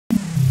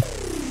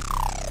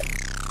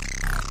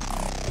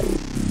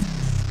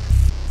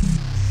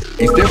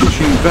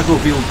Establishing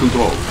battlefield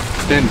control.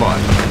 Stand by.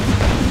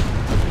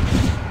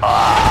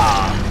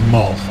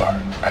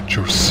 Malvar at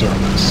your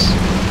service.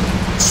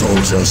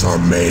 Soldiers are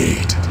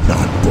made,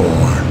 not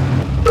born.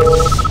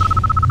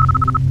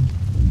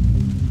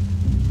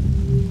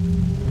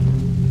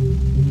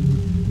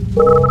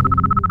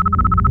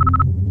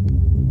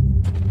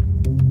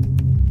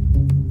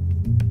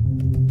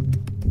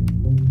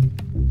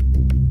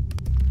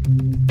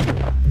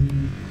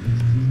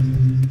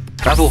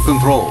 Battle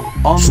control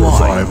online.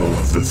 Survival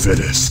of the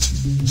fittest.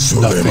 So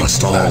they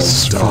must all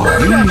die.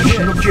 New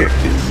mission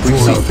objective.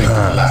 Nothing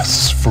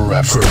lasts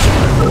forever.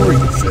 Survival of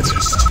the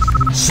fittest.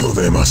 So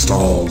they must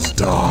all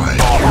die.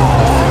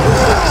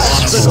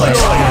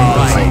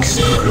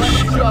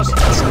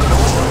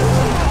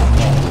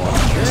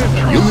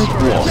 Unit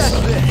lost.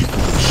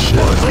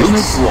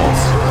 Unit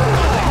lost.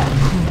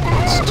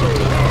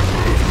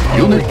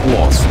 Unit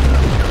lost.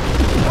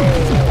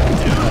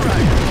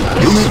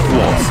 Unit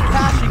lost.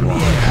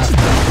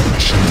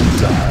 Permission to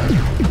die.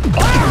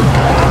 Under the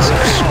guidance of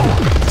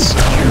Scorpions.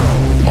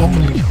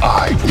 Only I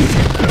give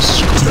you the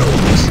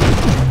Scorpions.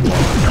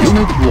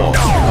 Unit lost.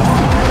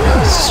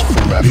 Lasts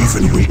forever.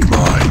 Even weak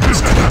minds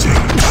can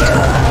attain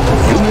strong.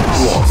 Unit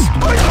lost.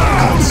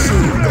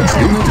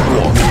 Unit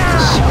lost.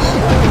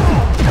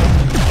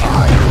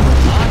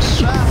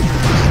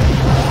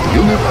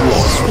 Unit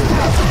lost. Unit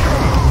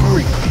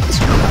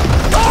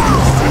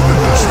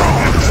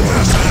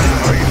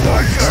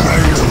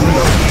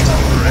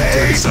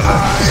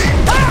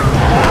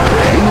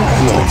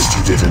lost.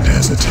 You didn't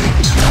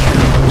hesitate.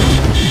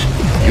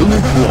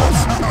 Unit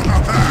lost.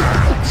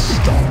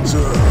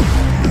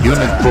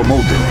 Unit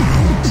promoted.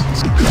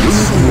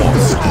 Unit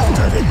lost.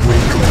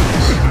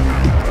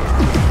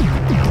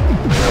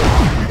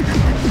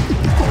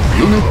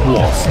 Unit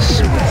lost.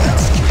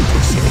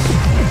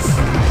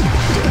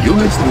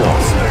 Unit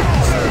lost.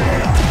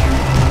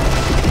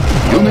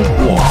 Unit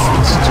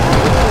lost.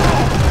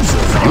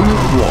 Unit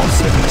lost.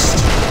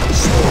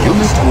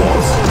 Unit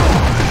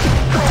lost.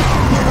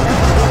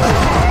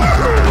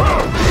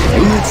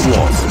 Unit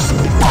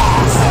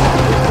lost.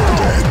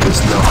 Death is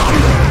not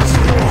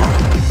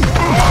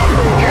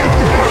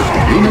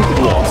Unit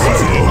lost.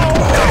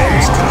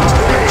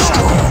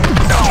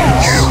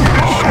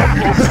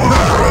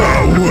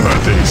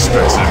 worthy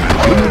specimen.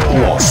 Unit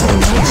lost.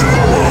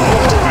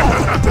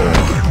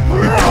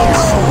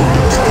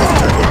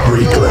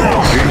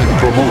 Unit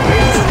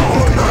promoted.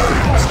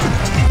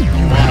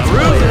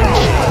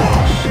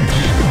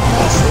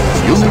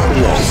 Unit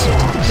lost.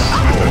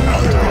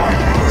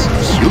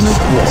 Unit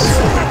lost.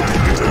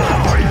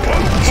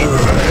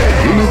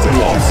 Unit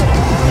lost.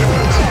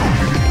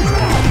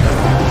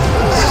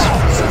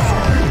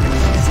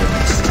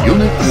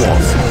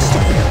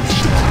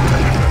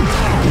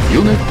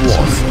 Unit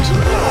lost.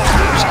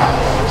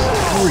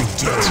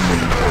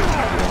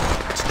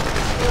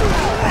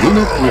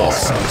 Unit lost. Unit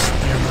lost.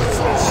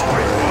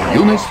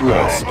 Unit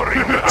lost.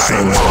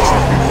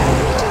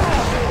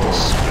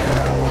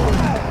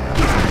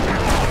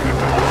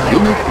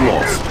 Unit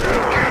lost.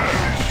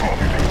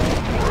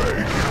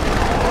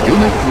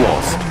 Unit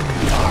lost.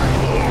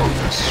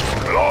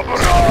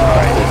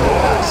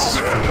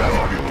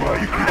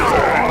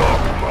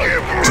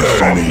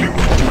 Tell me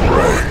what you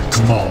want.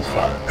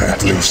 Malvar. At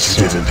least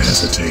you didn't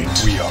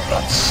hesitate. We are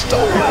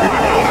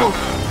unstoppable.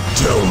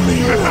 Tell me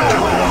what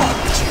you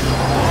want.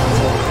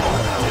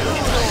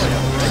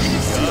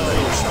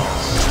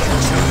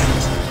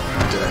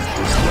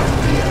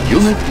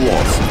 Unit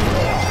lost.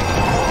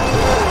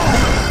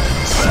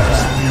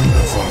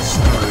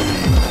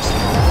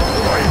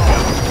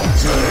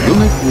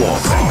 Unit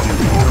lost.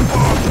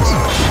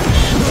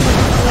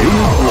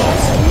 Unit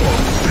lost.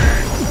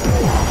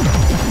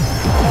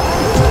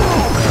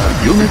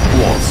 Unit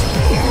lost.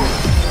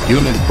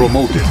 Unit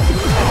promoted.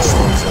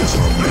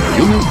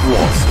 Unit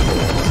lost.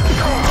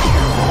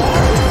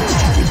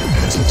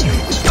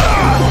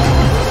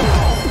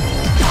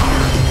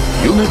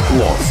 Unit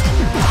lost.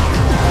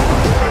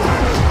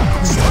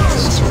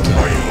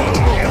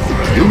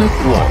 Unit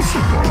lost.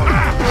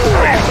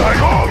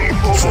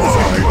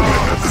 Survival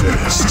of the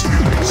fittest.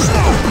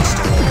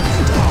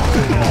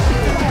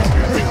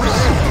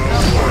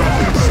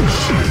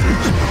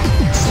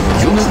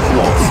 Unit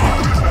lost.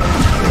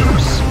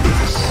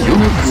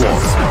 Unit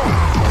lost. Unit lost.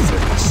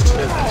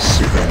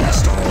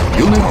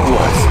 Unit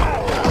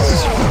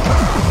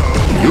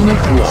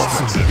lost.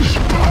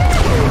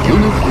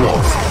 Unit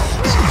lost.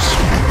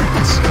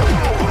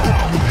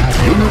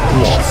 Unit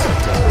lost.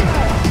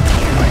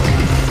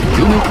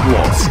 Unit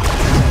lost.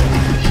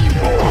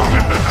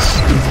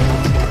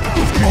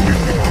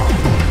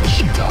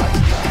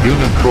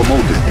 Unit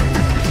promoted.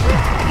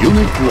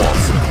 Unit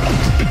lost.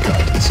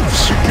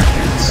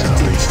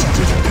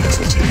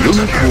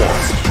 Unit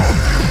lost.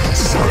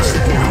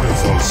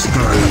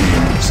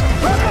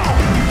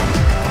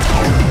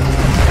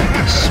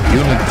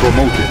 Unit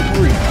promoted.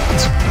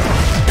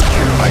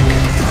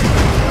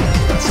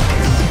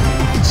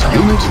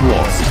 Unit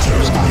lost.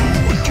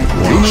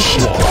 Unit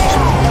lost.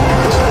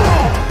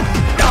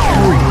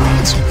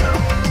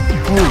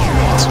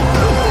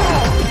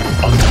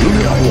 Unit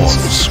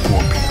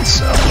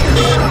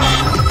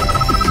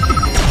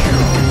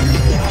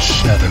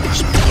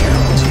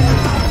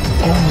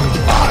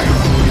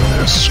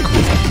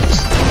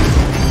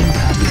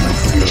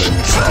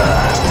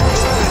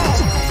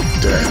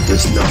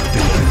is not the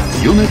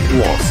end. Unit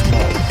lost.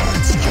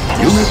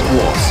 Unit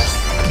lost.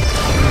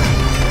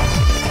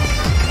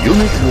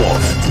 Unit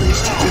lost. At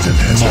least you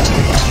didn't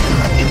hesitate.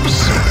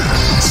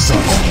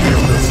 Such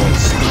beautiful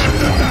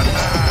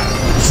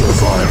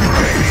surviving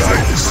the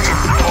darkest,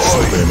 so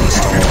they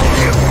must all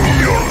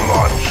Your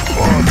lunch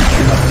fun.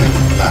 nothing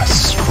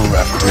lasts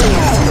forever.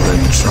 Feel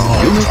in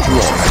charge. Unit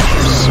lost.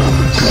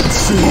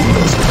 Consume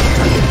those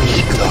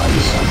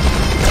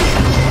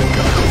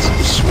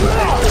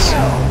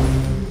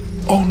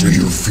Do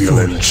you feel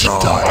in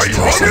charge,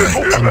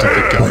 proselyte? Under the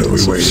What are we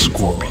guidance of waiting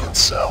scorpion for?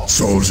 cells.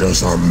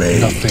 Soldiers are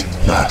made, Nothing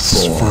not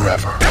lasts born.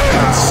 forever.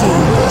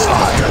 Consume those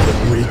pathetic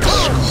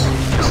weaklings.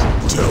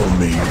 Tell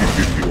me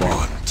what you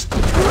want.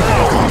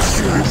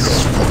 Consume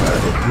those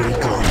pathetic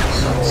weaklings.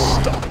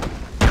 Stop.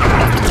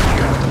 Under the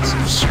guidance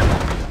of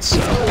scorpion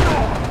cells.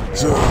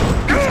 So,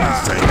 you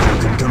think you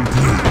can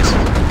compete?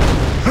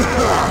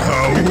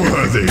 How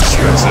worthy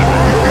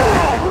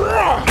specimen!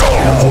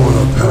 For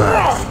the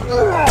path.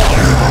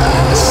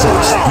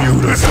 Such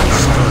beautiful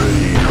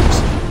screams.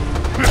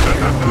 The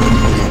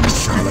meek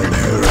shall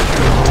inherit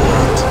the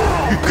dirt.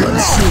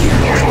 Consume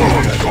those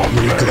pathetic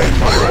weaklings.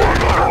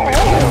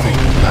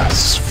 Nothing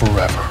lasts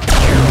forever.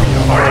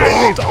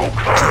 Stop.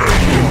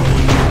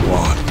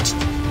 Want.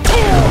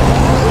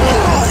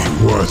 Equally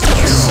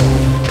worthless.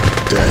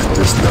 Death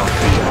is not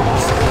the end.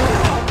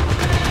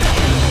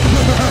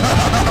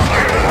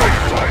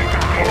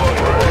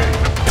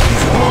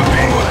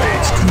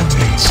 It's gonna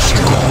take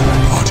strong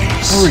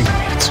bodies. Bring me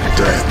to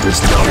Death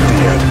is not the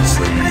end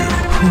for you.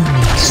 who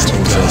needs to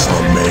Soldiers die.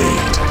 are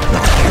made,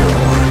 not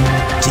born.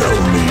 Tell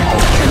me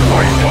what you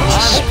want.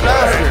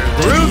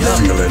 Do you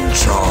feel in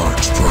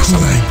charge, Who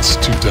proselyte? needs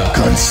to die?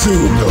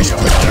 Consume those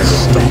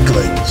pathetic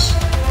weaklings.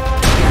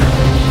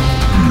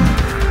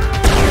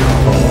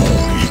 All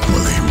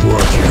equally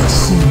worthless.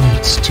 Who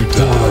needs to For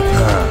the die?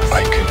 path. I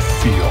can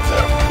feel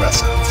their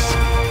presence.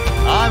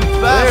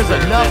 There's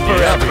enough for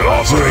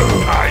everyone. So,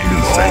 you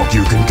think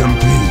you can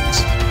compete?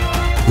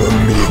 The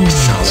meek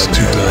shall needs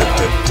to inherit die?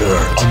 the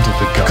dirt. Under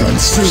the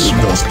guidance of Consume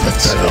those scorpion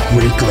pathetic cells.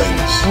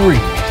 weaklings. Bring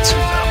me to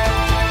them.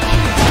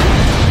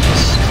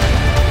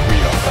 We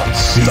are Even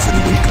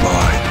unstoppable. weak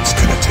minds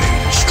can attain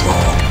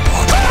strong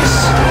bodies.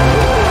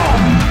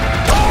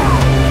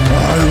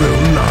 I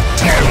will not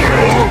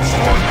tolerate it.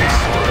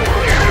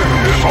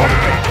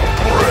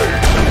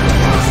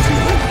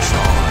 Feel in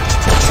charge,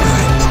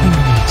 proselyte. Who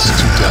needs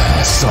to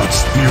die?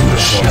 Such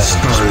beautiful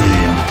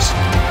screams.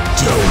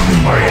 Tell me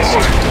what are we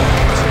waiting for?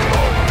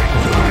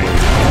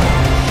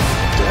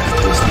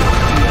 Death is not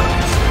the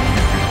end for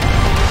you.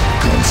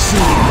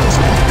 Consume those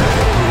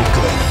pathetic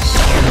weaklings.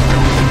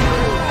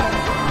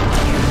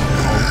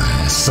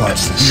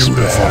 Such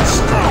beautiful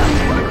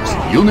screams.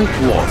 Unit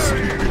lost.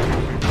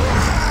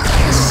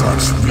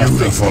 Such Nothing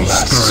beautiful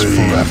lasts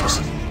screams.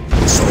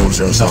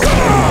 Soldiers are Nothing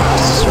made.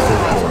 lasts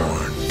forever.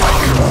 I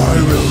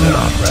will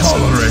not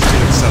tolerate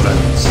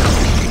insolence.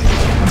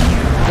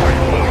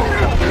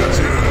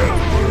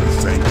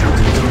 Think you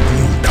can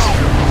compete?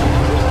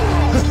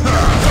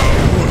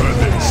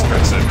 Worthy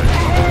specimen.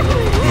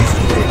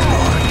 Even weak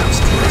minds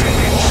can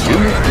attain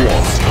Unit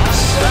lost.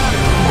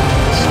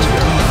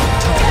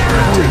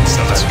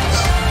 insolence.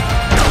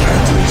 At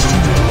least you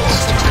did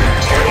lost.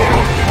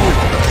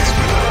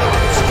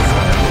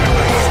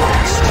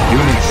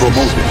 Unit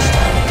promoted.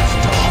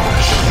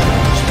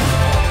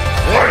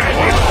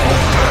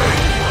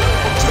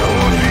 Tell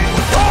me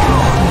what you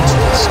want.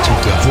 To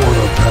die. For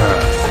the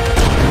path.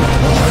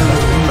 I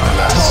will not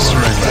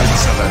tolerate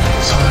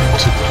insolence. Time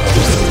to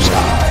close those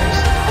eyes.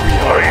 We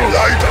are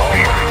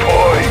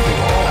Nothing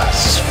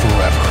lasts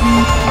forever.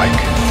 I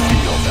can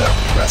feel their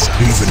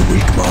presence. Even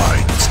weak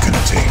minds can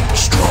attain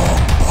strong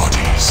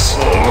bodies.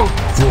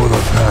 For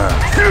the path.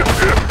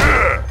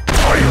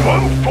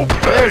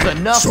 There's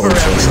enough for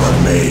Soldiers everyone. are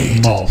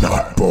made,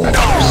 not born.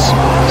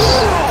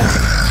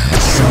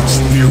 Such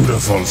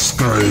beautiful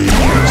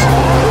screams.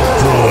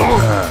 For the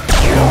path.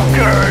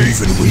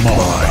 Even weak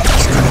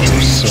minds can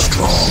attain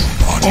strong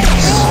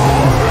bodies.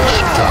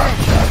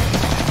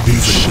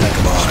 Even weak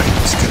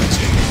minds can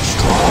attain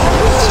strong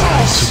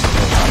bodies.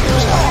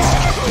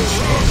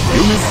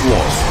 Unit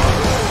lost.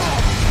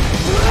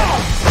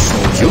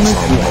 Soldiers Unit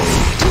are lost.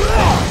 made,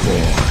 not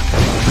born.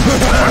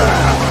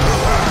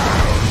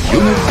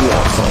 Unit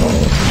lost.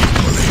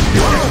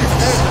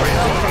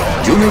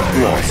 Unit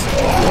lost.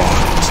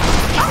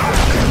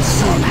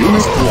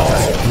 Unit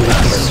lost.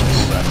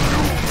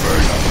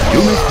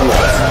 Unit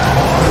lost.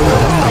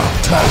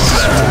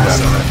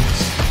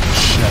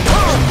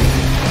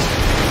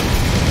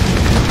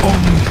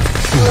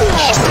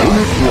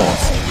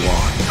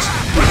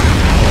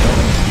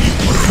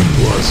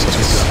 Unit lost.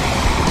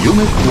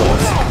 Unit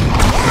lost.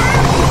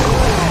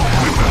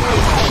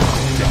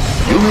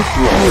 Unit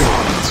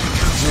lost.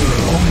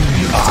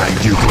 Thank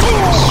you.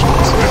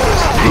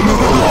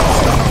 Unit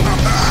lost.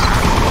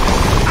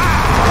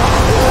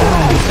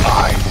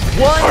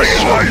 One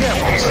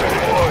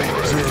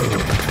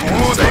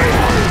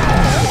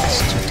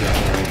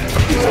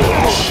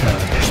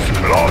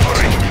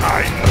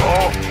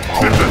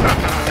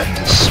And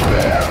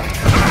despair.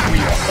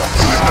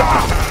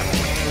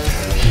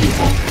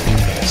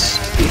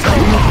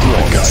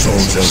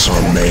 Soldiers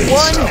are made.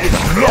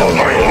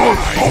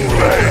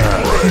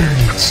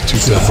 To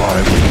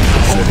survival of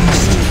the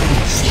fittest.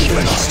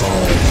 Must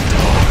all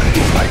die.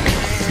 I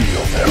can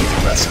feel their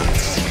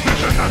presence.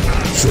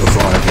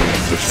 Survival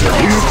of the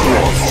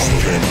fittest.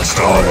 They must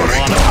all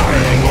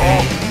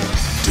die.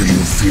 Do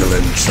you feel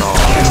in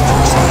charge,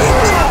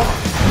 President?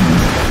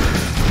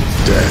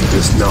 Death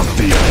is not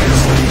the end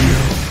for you.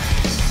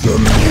 The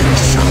meek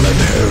shall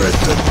inherit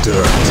the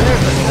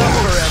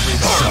dirt.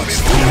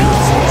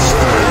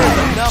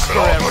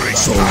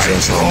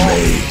 Soldiers are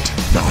made,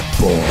 not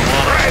born.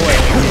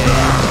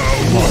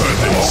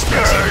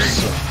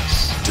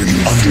 Do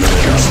you feel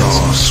in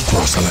charge,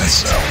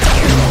 President?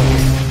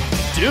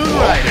 Dune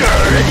Rider,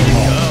 ready to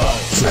go.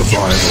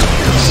 Survival of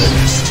the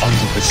fittest.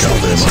 Under the So they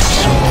guidance of must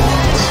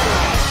souls,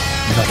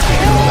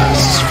 nothing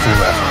lasts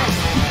forever.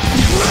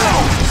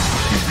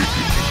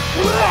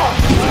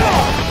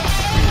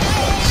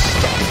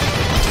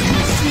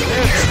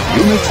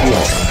 Unit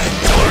lost.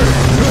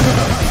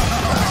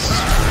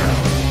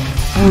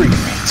 Bring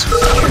me to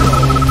you.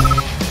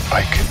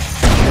 I can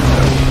feel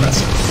their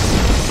presence.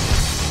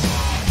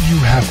 You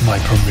have my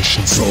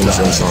permission to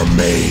Soldiers die. are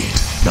made,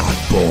 not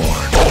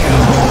born.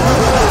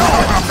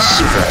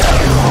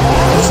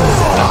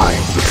 I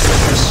am the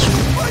fittest.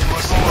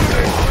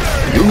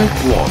 Unit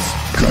lost.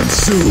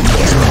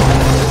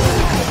 Consume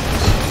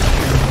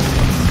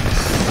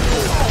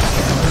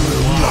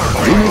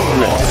Unit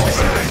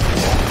lost.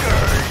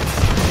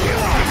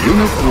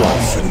 Unit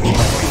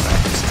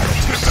lost.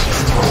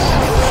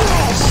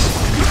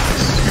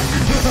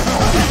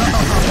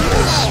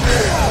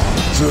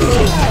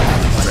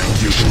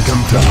 You can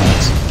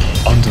complete.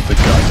 Under the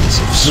guidance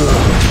of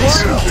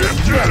souls,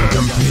 You can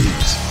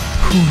complete.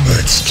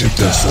 Let's get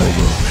this over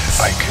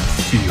with. I can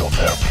feel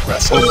their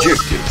presence.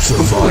 Objective.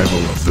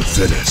 Survival of the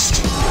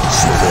fittest.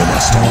 So they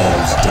must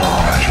all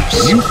die.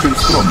 New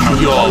construction.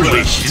 Your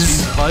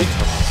wishes.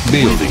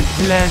 Building.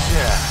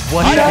 Pleasure.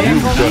 What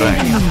New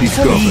terrain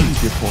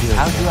discovered.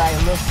 How do I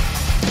look?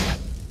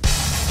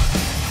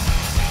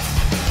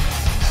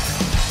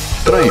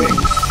 Training.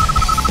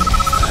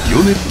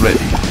 Unit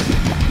ready.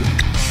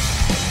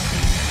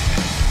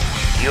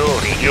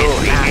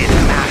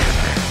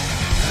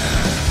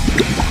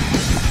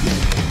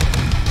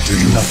 Do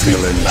you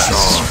feel in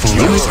charge?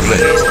 Unit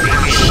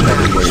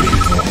ready.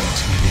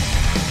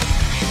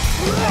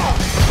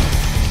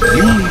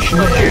 New mission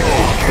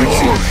objective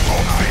received.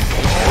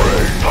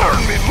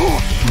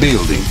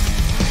 Building.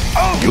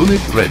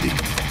 Unit ready.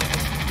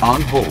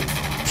 On hold.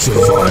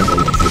 Survival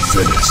of the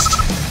fittest.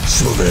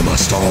 So they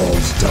must all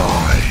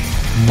die.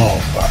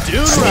 Malva.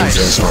 Dune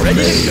Soldiers Rider, are ready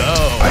made. to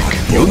go. I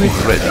can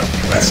Unit ready.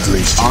 At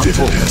least you On didn't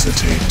hold.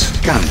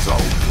 hesitate.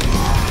 Cancel.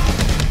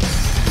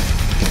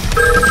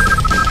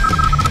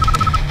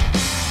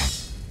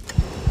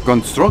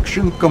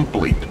 Construction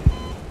complete.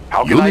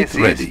 How can I Unit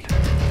assist? ready.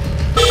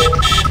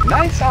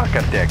 Nice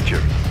architecture.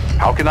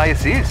 How can I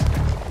assist?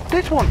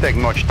 This won't take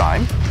much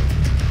time.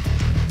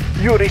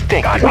 You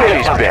respect where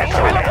is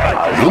better.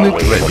 Unit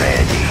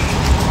ready.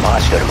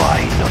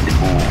 Mastermind on the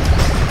move.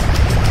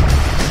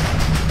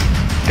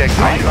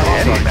 Technology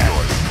ready.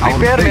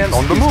 Repairman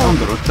on the is move.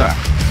 under attack.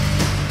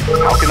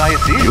 How can I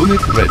assist?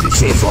 Unit ready.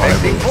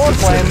 Survival of floor the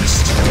plan.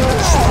 fittest. So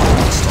they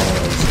must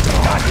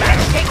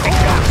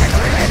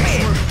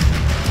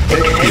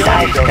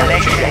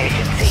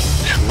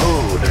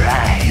all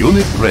die.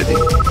 Unit ready.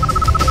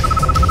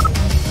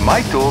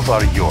 My tools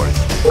are yours.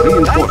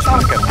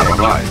 Reinforcements have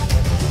architecture. arrived.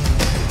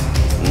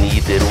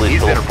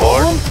 Is there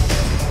form?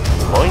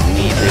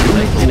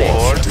 Unit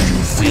lost. Do you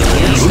feel in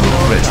Unit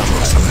charge, ready.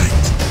 President?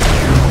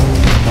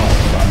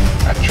 Malva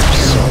at your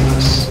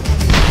service.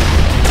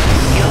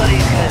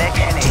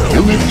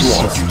 Unit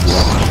lost.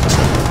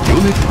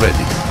 Unit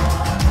ready.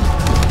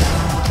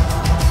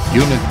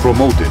 Unit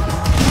promoted.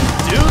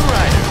 Dune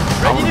Rider,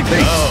 ready to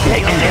go.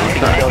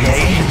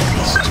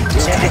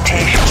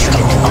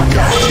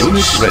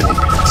 Unit ready.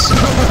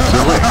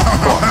 Select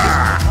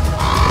target.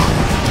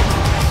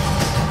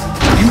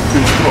 New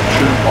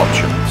construction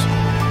options.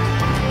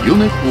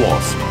 Unit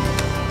lost.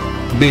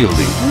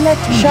 Building.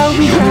 Shall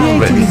we Unit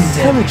create ready. an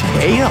intelligent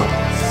Chaos,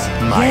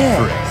 my Yes,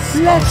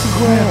 friend. let's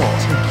work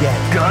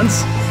together. Guns?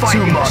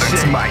 Too modern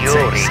to my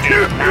taste.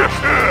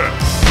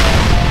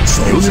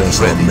 Soldiers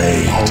are ready.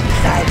 made.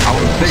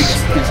 Our base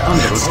is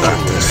under attack.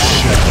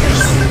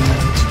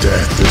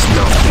 Death is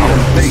not the Our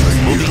end base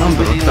for is you.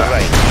 under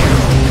attack.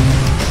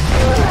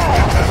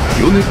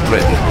 Unit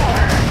ready.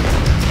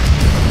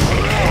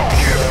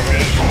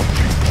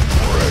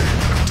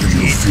 Do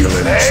you feel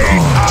in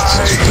charge,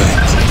 President?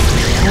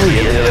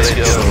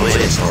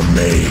 Soldiers are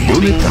made.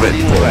 Unit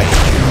ready.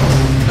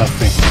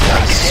 Nothing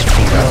lasts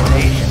forever.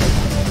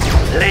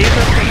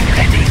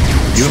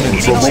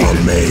 Unit Soldiers are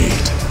promoted. made,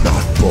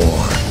 not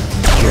born.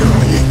 The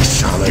meek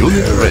shall Unit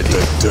inherit ready.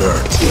 the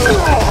dirt.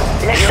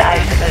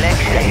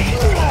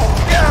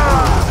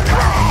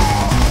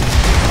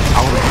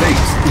 Our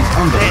base is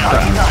under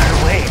attack.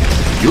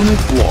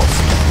 Unit lost.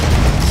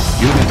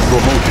 Unit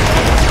promoted.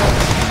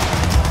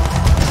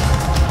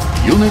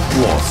 Unit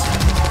lost.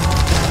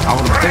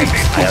 Our base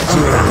is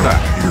under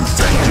attack. You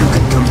think you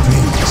can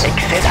compete?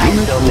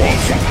 Unit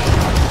lost.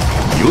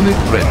 Unit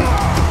ready.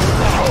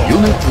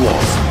 Unit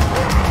lost.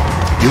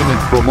 Unit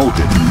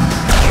promoted.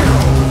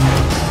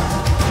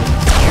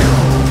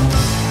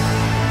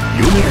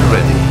 Unit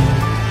ready.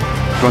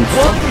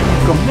 Construction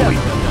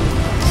complete.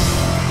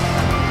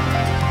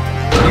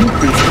 New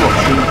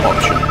construction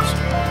options.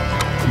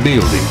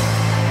 Building.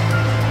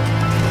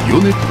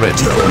 Unit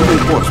ready.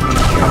 Reinforcement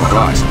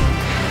applied.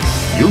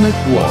 Unit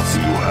lost.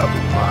 You have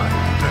in mind.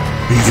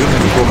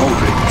 Unit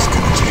promoted.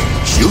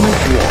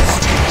 Unit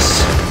lost.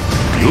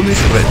 Unit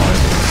ready.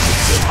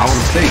 Our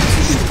base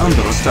is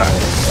under attack.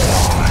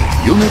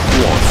 Unit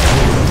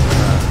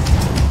lost.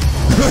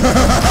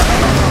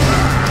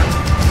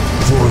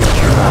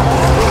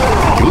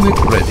 Unit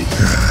ready.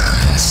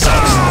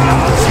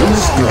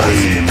 Unit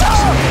ready.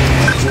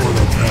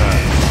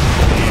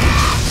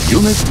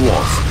 Unit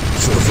lost.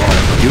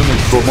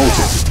 Unit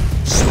promoted.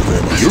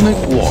 Unit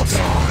lost.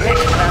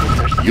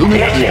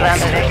 Unit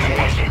lost.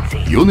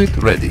 Unit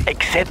ready.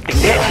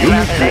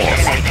 Unit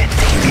lost.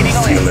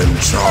 Feel in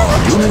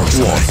charge. Unit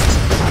lost.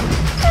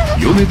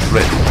 Unit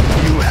ready.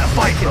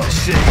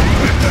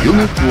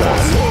 Unit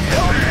lost.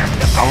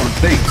 Our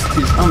base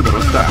is under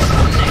attack.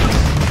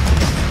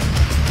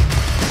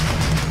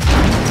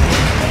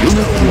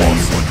 Unit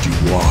lost. What you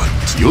want?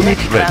 Unit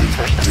ready.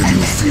 Do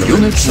you feel in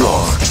Unit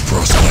charge,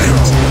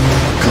 proselyte?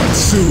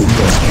 Consume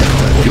those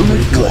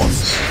Unit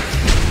lost.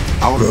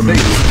 Our base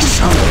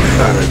is under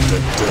attack. the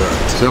dirt.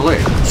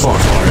 Select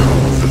part. Survival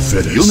of the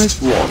fittest. Unit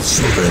lost.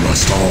 So they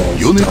must all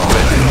Unit die.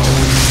 ready.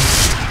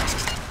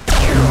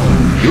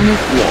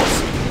 Unit lost.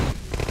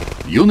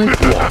 Unit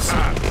lost.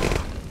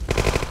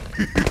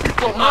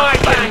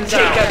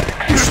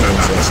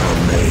 Soldiers are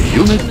made.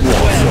 Unit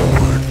lost.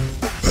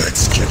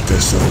 Let's get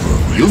this over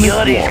with. Unit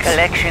Securities lost.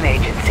 Collection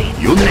Agency.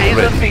 Unit Laser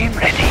ready. beam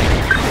ready.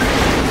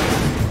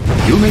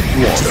 Unit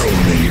lost. Tell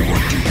me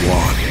what you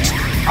want.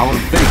 Our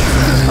base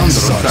is under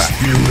Such attack.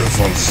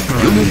 beautiful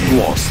Unit screen.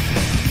 lost.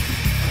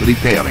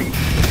 Repairing.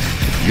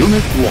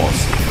 Unit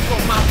lost.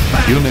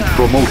 Unit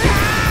promoted.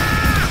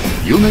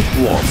 Unit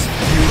lost.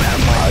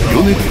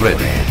 Unit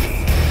ready.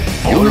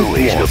 Unit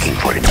lost.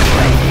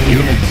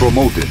 Unit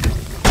promoted.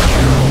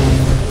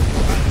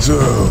 So,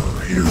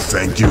 you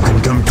think you can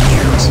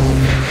compete?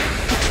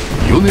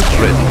 Unit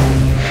ready.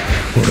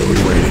 What are we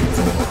waiting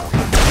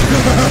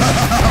for?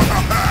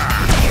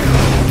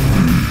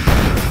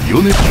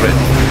 Unit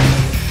ready.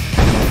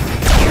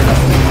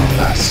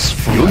 That's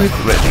for Unit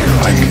ready.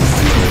 I can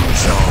feel in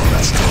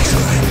charge,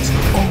 proselyte.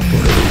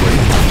 What are we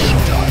waiting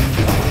for?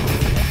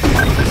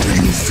 Do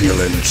you feel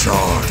in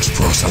charge,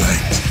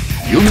 proselyte?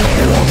 Unit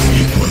lost.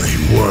 Equally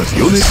worthless.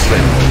 Unit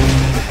ready.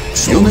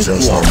 Soldiers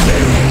are lost.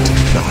 made,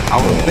 not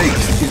Our born.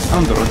 base is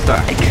under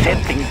attack.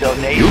 Accepting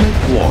donation. Unit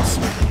lost.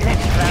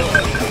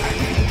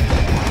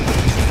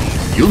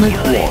 Unit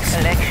lost.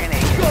 Collection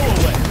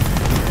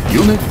Agency.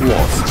 Unit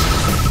lost.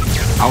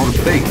 Our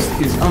base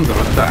is under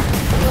attack.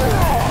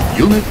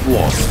 Unit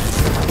lost.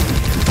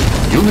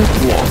 Unit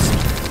lost.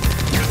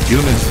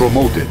 Unit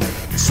promoted.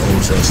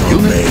 Soldiers are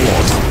Unit made,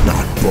 lost.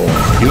 not born.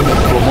 Unit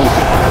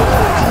promoted.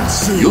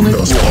 Consume Unit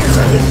those lost.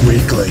 pathetic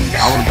weaklings.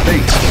 Our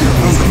base is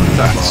under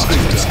attack.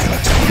 Monsters can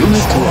attack.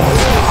 Unit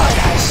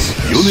lost.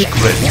 Unit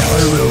ready.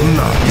 I will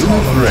not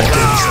Unit tolerate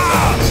ready.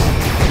 insolence.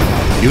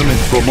 Unit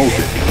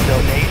promoted.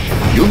 Donation.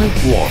 Unit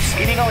lost.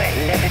 Getting away.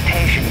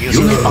 Levitation Unit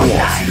unit lost.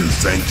 online. You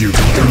think you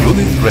can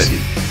compete? Unit ready.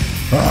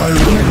 I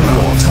will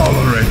not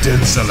tolerate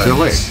insolence.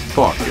 Select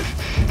target.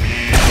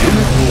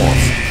 Unit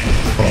lost.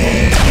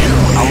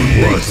 Our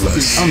base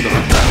is under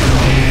attack.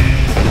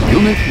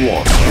 Unit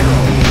lost.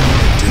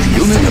 Do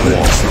you Unit feel in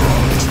lost.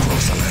 charge,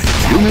 proselyte?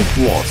 Unit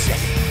lost.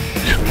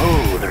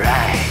 Smooth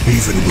ride.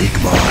 Even weak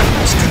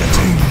minds can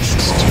attain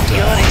strong.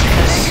 Securities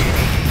Collection Agency.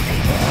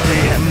 I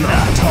will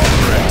not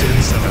tolerate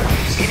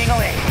insolence. Getting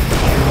away.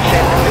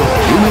 Send them to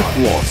us. Unit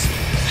lost.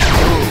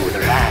 Smooth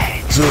ride.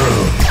 So,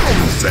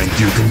 you think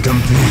you can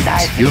compete?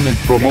 Unit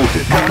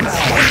promoted.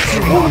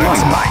 All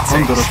lines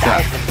under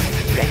attack.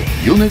 Ready.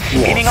 Unit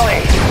Getting lost.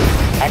 away.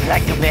 I'd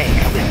like to make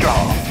a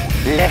withdrawal.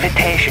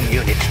 Levitation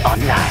units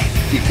online.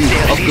 It is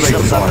Their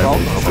systems are Survival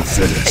vulnerable. of the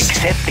fittest.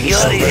 Accept the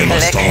So they Securities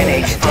must Collection all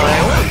Agency.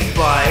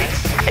 die.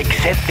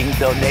 Accepting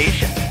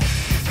donation.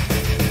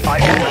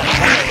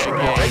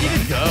 Ready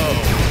to go.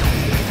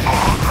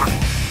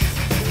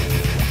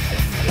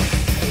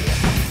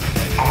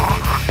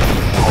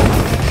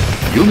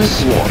 Unit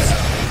lost.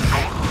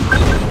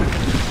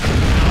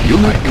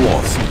 Unit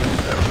lost.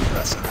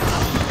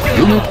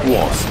 Unit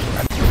lost.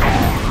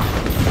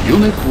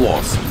 Unit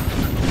lost.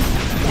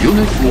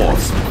 Unit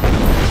lost.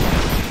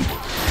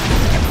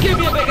 Give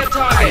me a bigger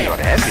target. You're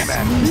heavy,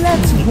 man.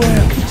 Let's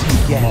work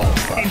together.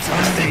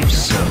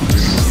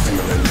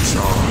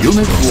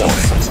 Unit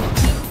lost.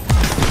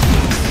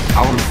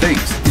 Our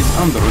base is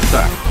under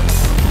attack.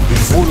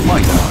 All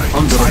might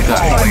under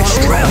attack.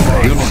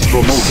 Unit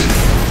promoted.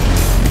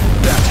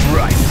 That's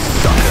right,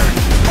 sucker.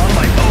 On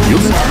my own.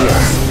 Unit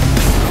lost.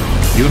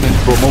 Unit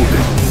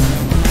promoted.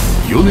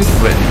 Unit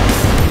ready.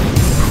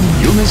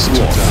 Unit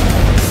lost.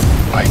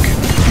 I can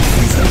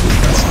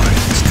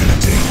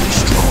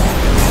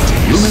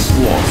Unit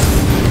lost.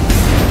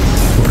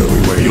 What are we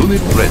waiting?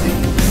 Unit ready.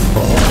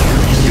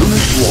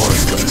 Unit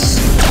lost.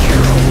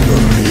 The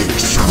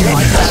mix.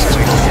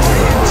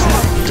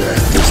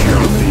 Death is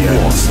not the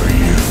end for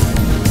you.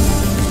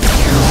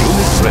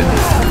 Unit ready.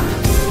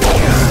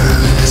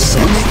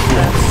 Unit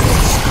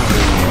lost.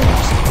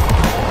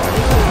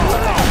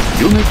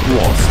 Unit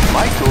lost.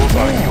 My tools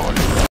are yours.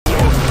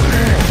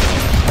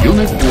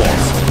 Unit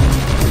lost.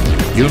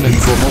 Unit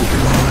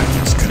promoted.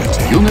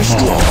 Unit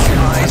lost.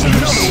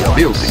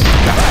 Building.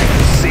 I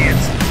can see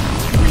it.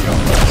 We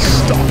are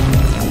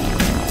unstoppable.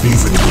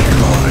 Even weak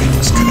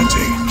minds can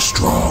attain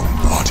strong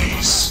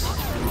bodies.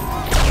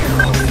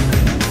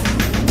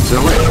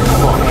 Select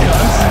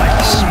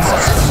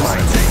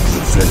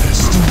the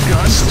fittest.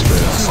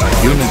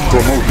 Unit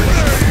promoted.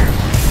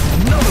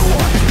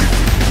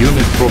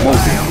 Unit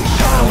promoted.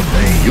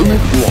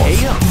 Unit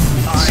lost.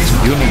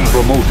 Unit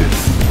promoted.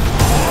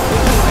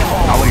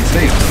 Our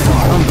base is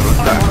under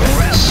attack.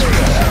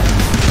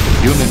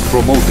 Unit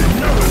promoted.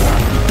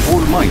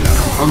 All miners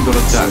under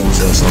attack.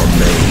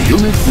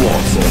 Unit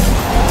lost.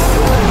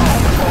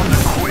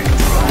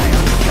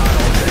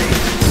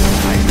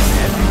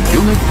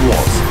 Unit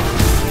lost.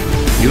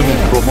 Unit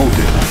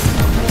promoted.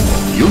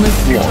 Unit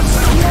lost.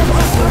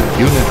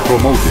 Unit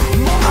promoted.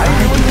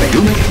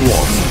 Unit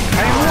lost.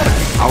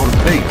 Our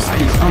base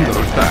is under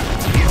attack.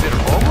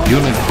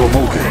 Unit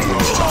promoted.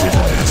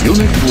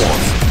 Unit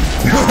lost.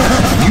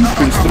 New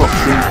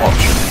construction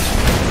options.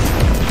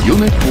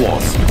 Unit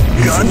lost.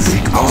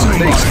 Our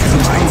base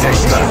is under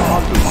attack.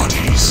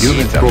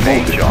 Unit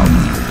promoted.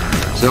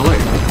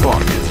 Select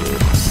target.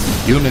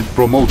 Unit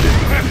promoted.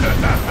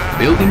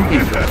 Building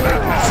infrastructure.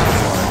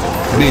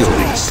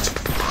 Building.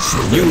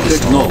 New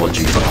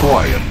technology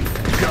acquired.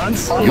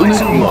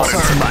 Unit lost.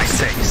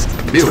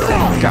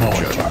 Building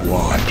captured.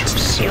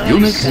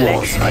 Unit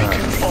lost.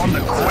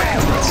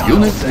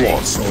 Unit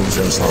lost.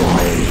 Soldiers are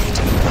made.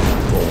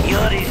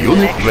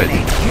 Unit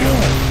ready.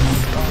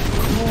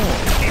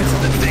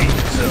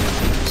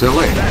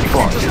 Select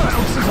target.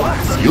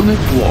 Unit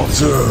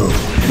lost.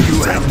 You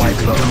have my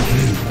love.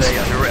 They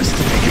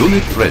underestimate.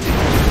 Unit ready.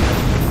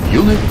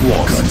 Unit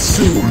lost.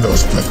 Consume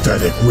those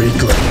pathetic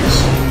weaklings.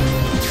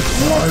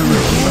 I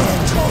will not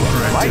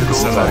tolerate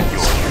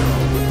insolence.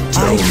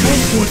 Tell me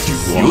what you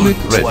want. Unit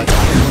ready.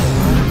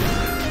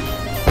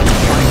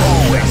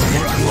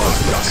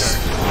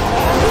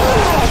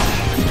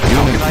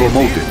 Unit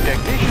promoted.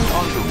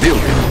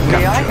 Building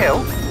May I captured.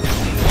 help?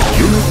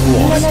 Unit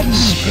lost.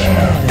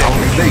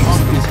 Our base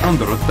is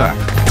under attack.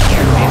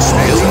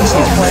 Building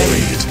is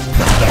made.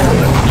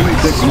 New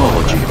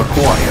technology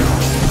acquired.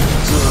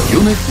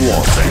 Unit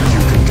lost.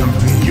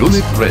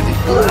 Unit ready.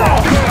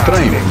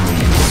 Training.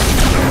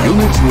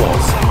 Unit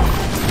lost.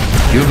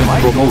 Unit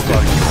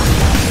promoted.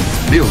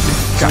 Building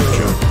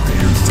captured.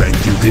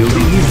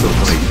 Building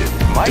infiltrated.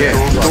 Death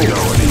over.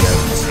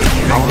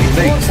 Our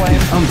base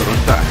is under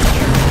attack.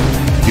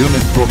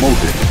 Unit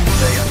promoted.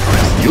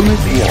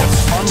 Unit lost.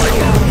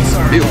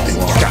 Building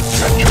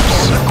captured.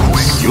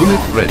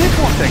 Unit ready. It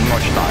won't take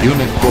much time.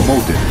 Unit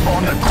promoted.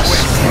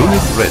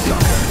 Unit ready.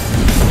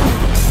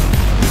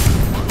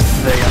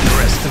 They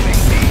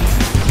underestimate me.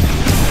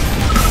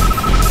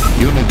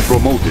 Unit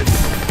promoted.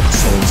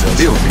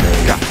 Building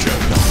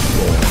captured.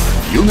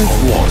 Unit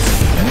lost.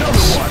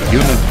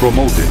 Unit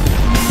promoted.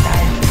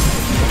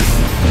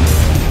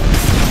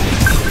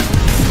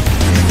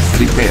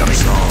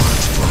 Repairing.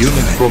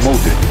 Unit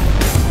promoted.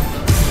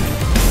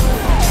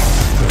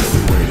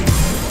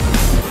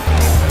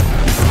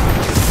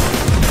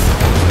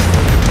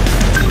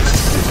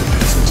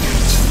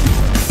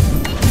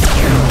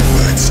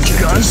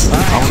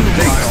 Our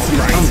base is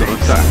under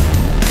attack.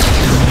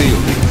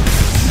 Building.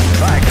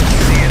 I can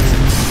see it.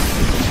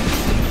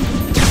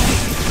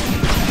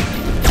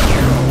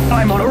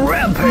 I'm on a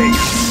rampage.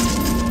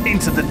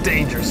 Into the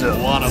danger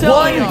zone. One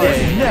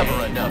day,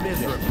 never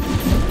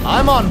enough.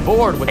 I'm on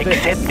board with this.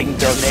 Accepting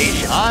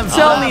donation. I'm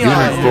Tell me Unit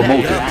how.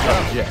 promoted.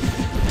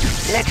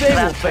 Let's They will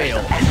transfer fail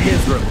some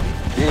miserably.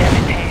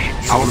 levitation.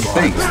 Our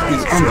base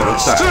is under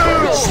attack.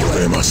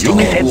 They must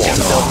Unit Accepting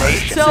lost.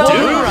 donation.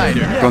 Dude,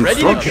 Rider, ready to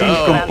Construction go.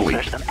 complete.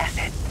 Transfer some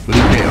assets.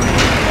 Repairing.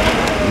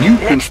 New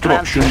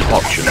construction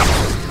options.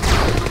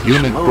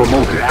 Unit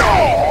promoted.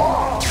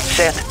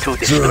 Set to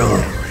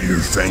destroy. You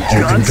think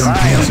you can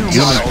compete?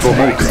 Unit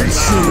promoted.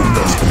 Consume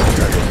those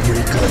pathetic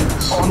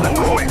weaklings.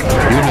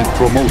 Unit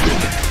promoted.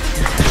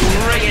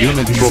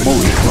 Unit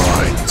promoted.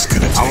 Minds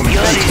can Our attain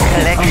Your base is under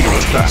attack.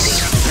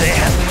 collections. They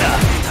have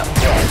enough.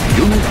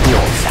 Unit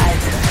lost.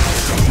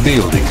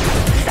 Building.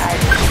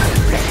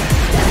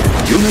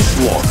 Unit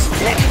lost.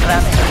 Let's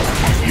transfer some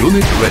assets.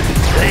 Unit ready.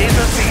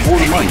 Laser beam.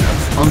 All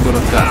miners under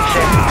attack.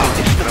 Set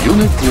to destroy.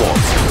 Unit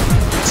lost.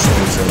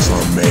 Soldiers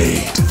are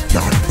made,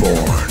 not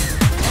born.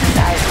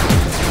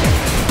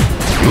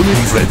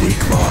 Unit ready.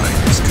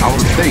 Minds can Our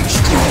base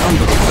is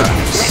under attack.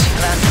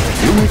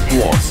 Unit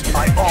lost.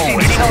 I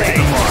always take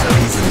the mark.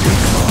 Even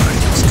weak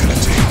minds can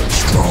attain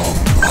strong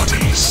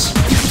bodies.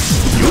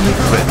 Unit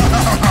ready.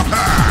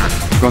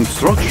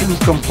 Construction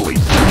complete.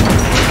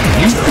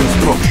 New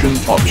construction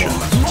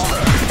options.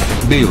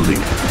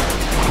 Building.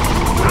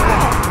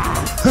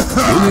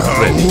 Unit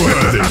ready.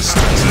 Where is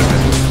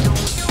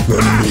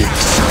the mix?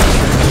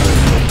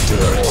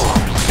 Dirt.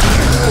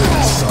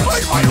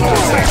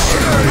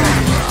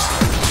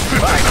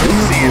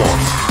 Unit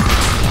lost.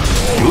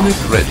 Unit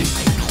ready.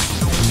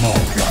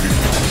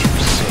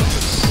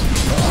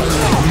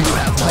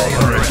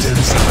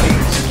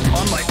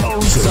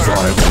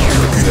 Survival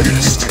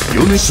against.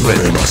 Unit They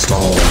ready. must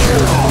all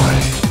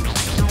die.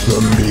 The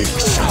meek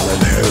shall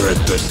inherit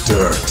the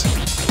dirt.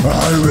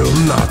 I will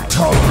not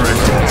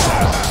tolerate it.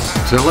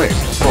 Select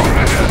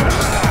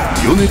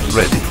target. Unit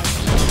ready.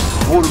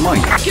 All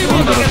might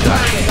under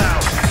attack.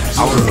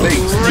 Our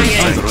base is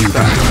under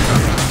attack.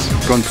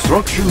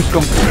 Construction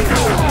complete.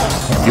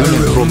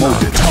 Unit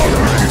promoted.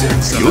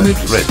 Unit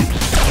ready.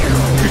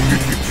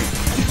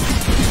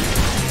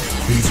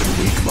 Even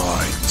weak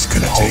minds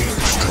can attain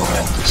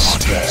strong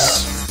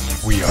bodies.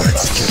 We are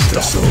Let's get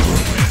this over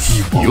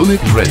with.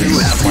 Unit ready. You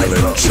feel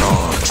in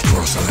charge,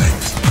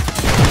 Proselyte.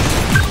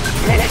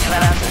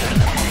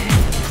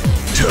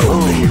 Tell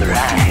me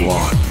what you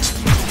want.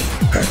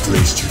 At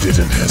least you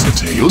didn't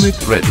hesitate. Unit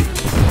ready.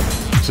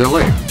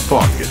 Select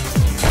target.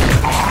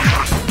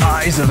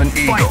 Eyes of an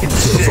eagle.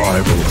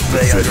 Survival of the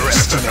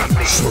fittest.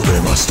 So they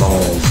must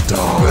all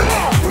die.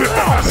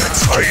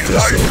 Let's get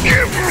this over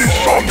with.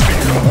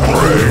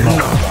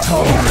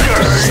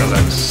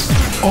 excellence.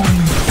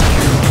 Only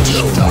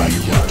Tell me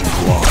what you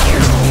want.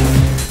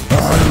 I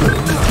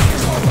will not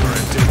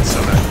tolerate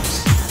insolence.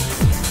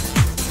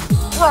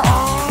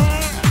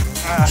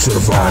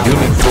 Survival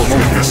Unit of the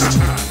promoted. fittest.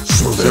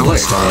 So they Select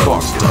must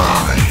all target.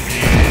 die.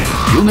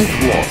 Unit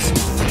lost.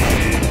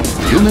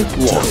 Unit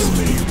Tell lost.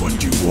 me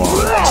what you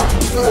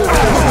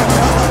want.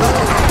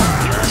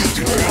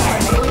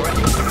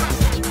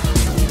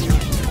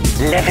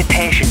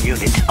 Levitation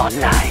unit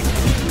online.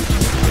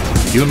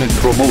 Unit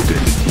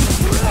promoted.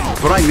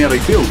 Primary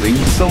building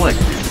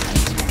selected.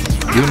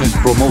 Unit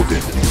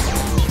promoted.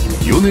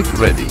 Unit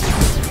ready.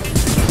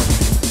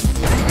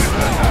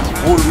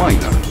 All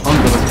miner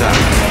under attack.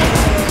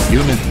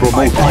 Unit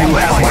promoted.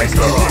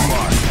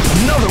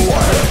 Another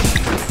one.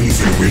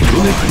 Even weak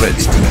Unit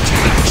ready. can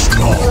attain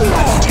strong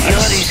bodies.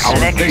 Purely Our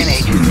selection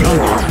base agent. is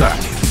under attack.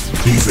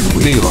 Even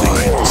weak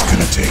Building. minds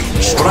can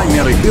attain strong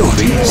Primary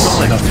building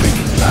selected. nothing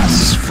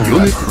lasts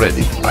Unit forever.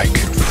 ready. I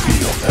can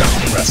feel their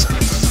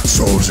presence.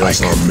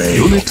 Soldiers are made,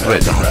 Unit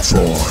ready. not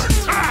born.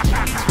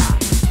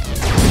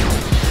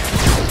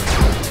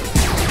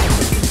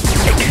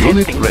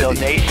 Unit Accepting ready.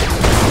 donation.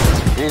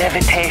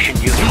 Levitation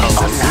unit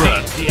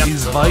online.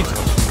 Is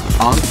vital.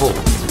 On board.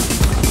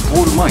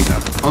 All miner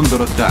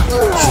under attack.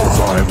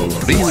 Survival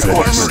of the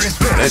Reinforcements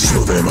fittest. ready. So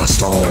they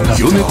must all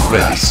Unit die.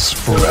 ready. Lasts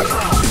forever.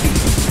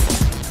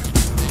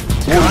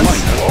 All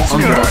miner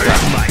under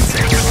attack.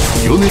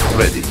 Unit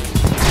ready.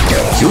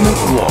 Unit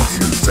lost.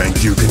 You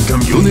think you can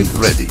compete? Unit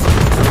ready.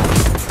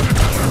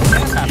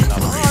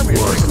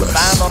 Worthless.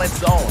 Stand on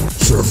its own.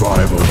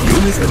 Survival of the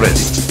Unit ready.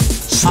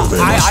 fittest. So they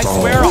I must all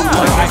swear I'll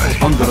die.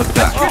 Under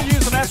attack.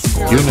 Use an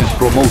escort. Unit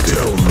promoted.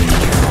 Tell me.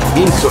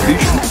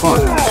 Insufficient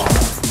funds.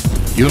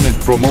 Unit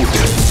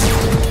promoted.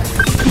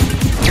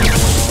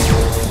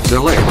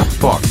 Select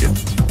target.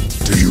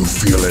 Do you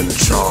feel in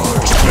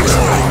charge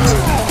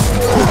tonight?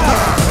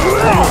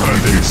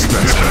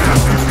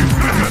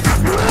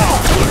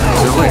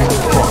 Select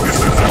target.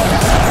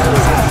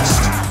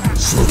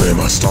 So they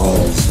must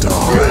all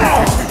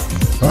die.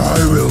 I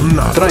will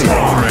not Train.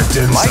 tolerate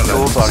My insolence.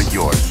 tools are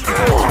yours.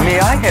 May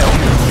I help?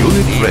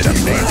 Unit ready.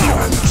 You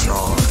in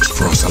charge,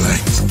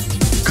 Proselyte.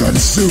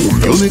 Consume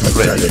those Unit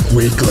ready. pathetic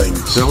weaklings.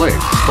 Select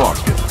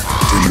target.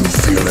 Do you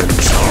feel in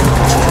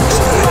charge,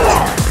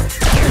 Proselyte?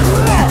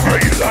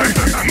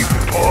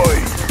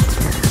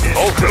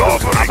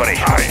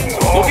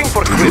 Looking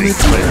for Unit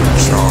ready.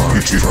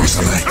 Charge,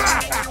 Proselyte.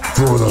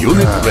 For the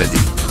Unit path.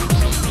 ready.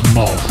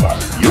 Malvar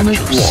Unit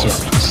at your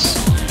lost. service.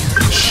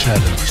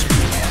 Shadows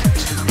belong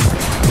to me.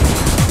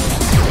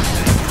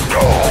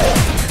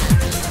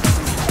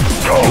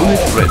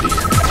 Unit ready.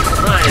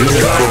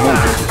 Unit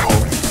promoted.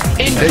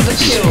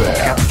 Execute.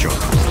 capture.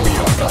 We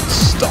are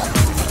unstoppable.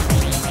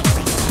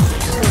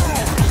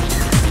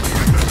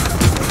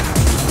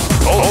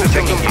 All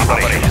systems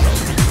operational.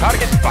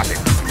 Target spotted.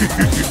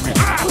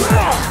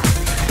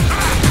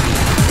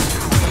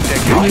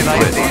 Unit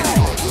ready.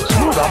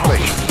 Smooth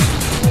operation.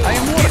 I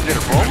am what is there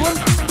a problem?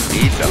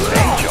 It's a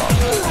late job.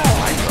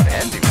 I'm not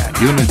handyman.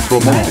 Unit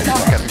promoted.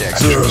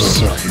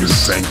 You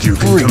think you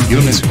can compete?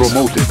 Unit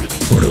promoted.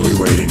 What are we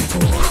waiting for?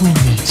 Who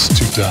needs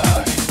to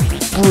die?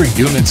 Bring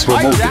Unit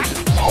promoted.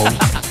 hope.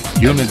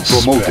 Unit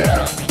promoted.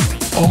 Despair.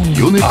 Only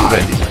Unit I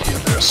ready. hear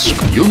their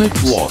screams. Unit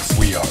lost.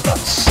 We are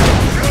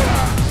unstoppable.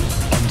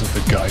 Under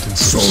the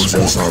guidance of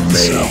Soldiers are Swarm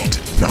made,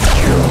 itself. not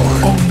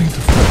born. Only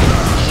the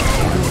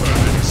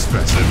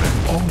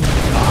Only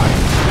I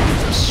hear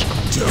their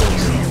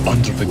screams.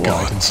 Under the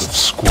guidance of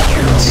Swarm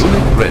itself.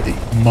 Unit ready.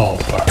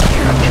 Malvar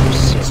at your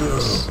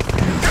service.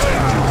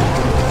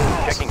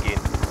 Checking in.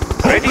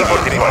 Ready for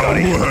the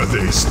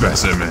Worthy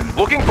specimen.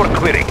 Looking for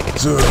clearing.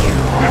 Sir,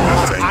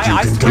 thank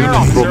you.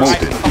 Unit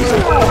promoted.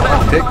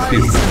 Tech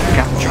field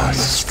captured.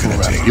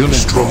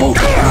 Unit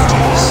promoted.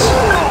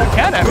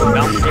 Can't have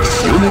enough.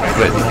 Unit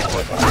ready.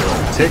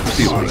 Tech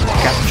field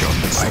captured.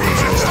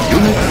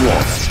 Unit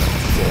lost.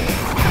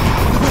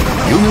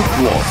 Unit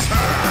lost.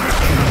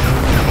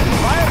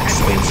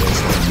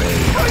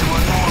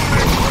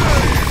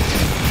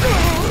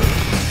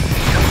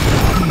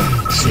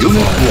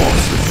 Unit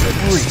lost.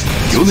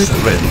 Unit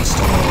ready.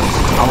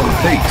 Our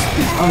base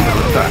is under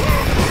attack.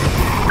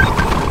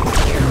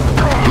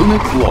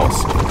 Unit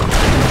lost.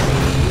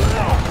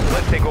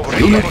 Let's take over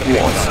Unit the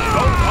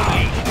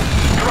lost.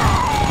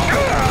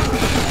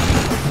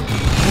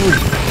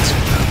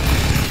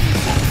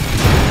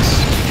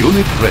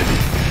 Unit ready.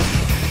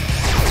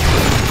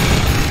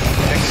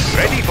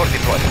 Ready for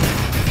deployment.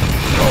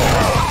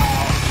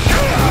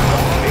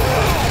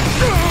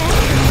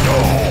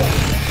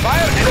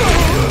 Fire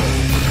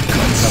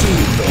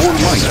All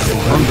might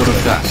under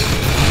attack.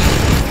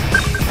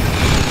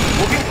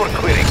 looking for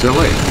clearing.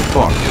 Select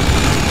target.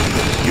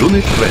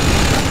 Unit ready.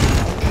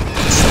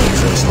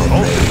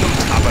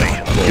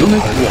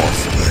 Unit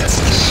lost.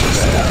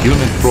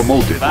 Unit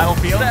promoted.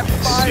 Battlefield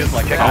feels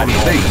like Our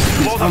base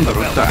is under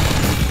attack.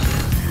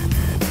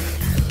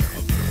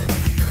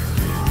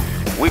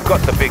 We've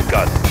got the big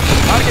gun.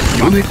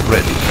 Unit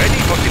ready. Ready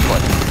for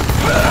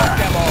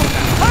deployment.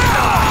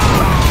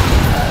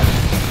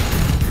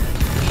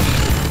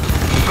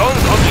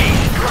 Guns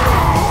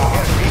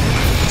unleashed.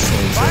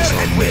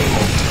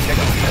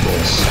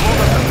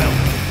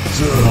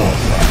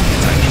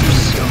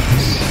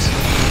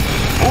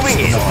 Moving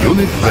in.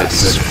 Unit ready.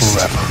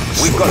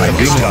 We've got the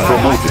big Unit gun.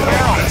 promoted.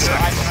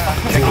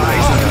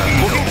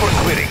 Looking for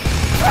clearing.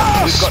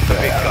 We've got the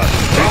big gun.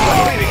 We've got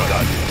the big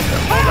gun.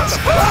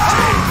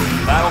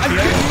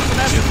 battlefield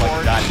feels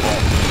like dodgeball.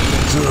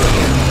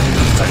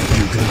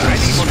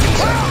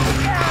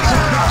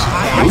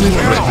 Unit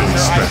ready.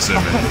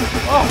 Specimen.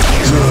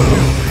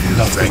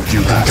 Thank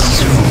you.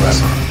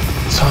 Forever.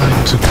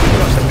 Time to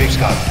The big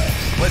gun.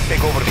 Let's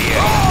take over the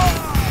area.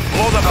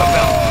 Load up the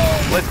belt.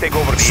 Let's take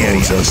over the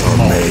area. Soldiers are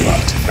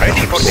made.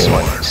 Ready for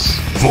deployment.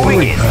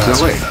 Moving in.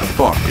 Select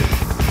target.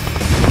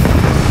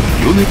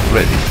 Unit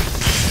ready.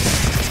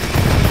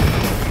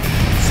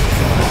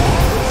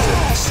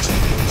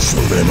 So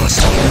they must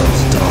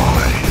all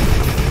die.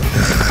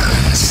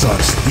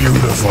 Such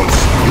beautiful.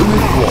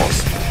 Unit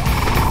lost.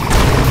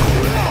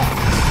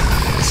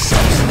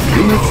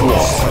 Unit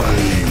lost.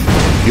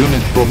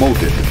 Unit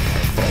promoted.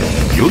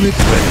 Unit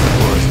ready.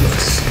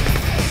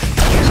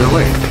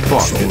 Select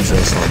target.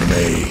 Soldiers are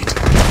made.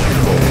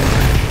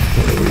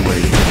 What are we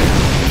waiting for?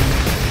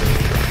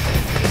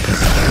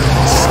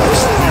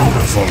 Such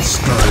beautiful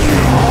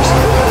screams.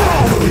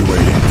 What are we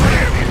waiting for?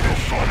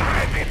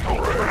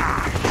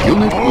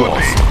 Unit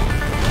lost.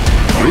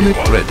 Unit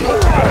ready.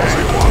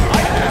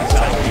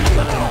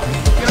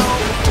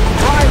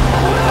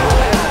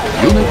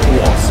 Unit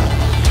lost.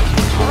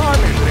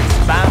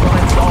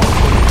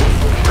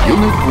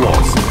 Unit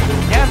lost.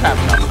 Can't have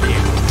enough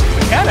vehicles.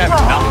 We can't have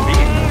enough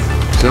vehicles.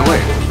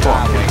 Select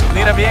target.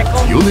 Need a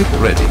vehicle? Unit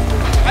ready.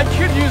 I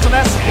could use an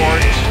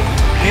escort.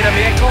 Need a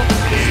vehicle?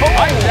 Oh,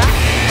 I that.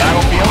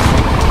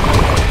 Battlefield.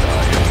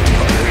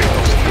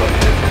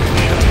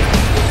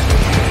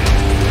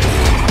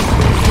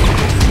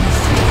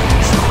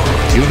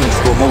 Unit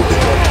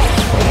promoted.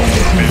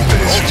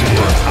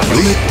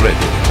 Unit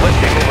ready. Let's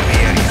take over the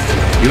area.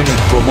 Unit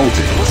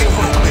promoted.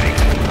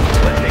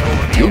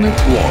 Unit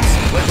lost.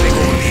 Let's take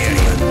over the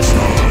area.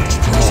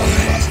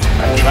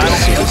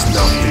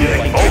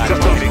 All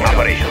systems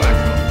operational.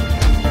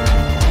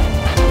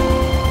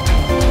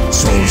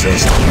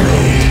 Soldiers are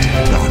made,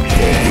 not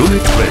born.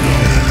 Unit ready.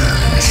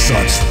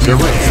 Such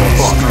beautiful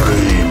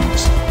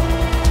screams.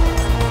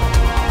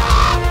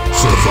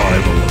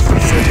 Survival of the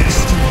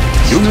fittest.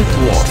 Unit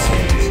lost.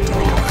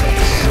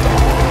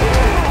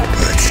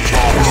 Let's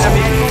get this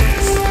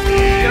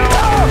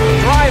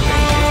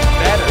Driving is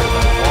better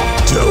than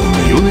walking. Tell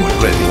me Unit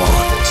what ready. you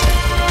want.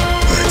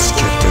 Let's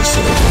get this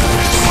over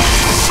with.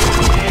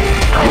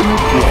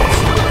 Unit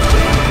lost.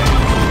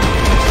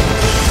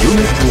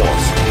 Unit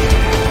lost.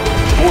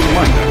 All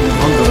miner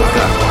under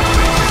attack.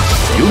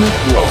 Unit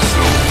lost.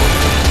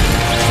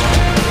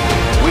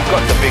 We've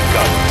got the big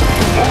gun.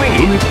 Moving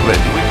in. Unit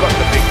ready. We've got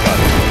the big gun.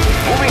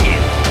 Moving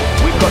in.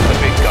 We've got the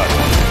big gun.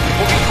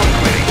 Moving for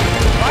clearing.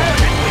 Fire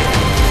and win.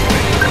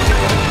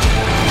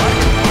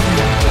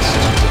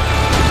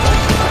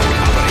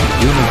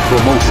 Unit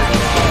promoted.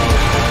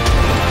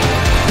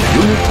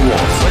 Unit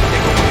lost. Let's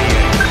take over the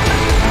area.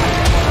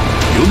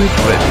 Unit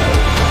ready.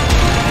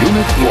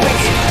 Unit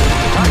lost.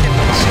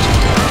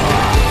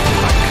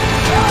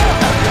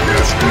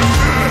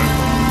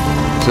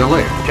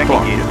 Select Checking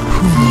target. in.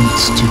 who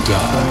needs to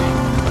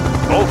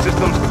die? All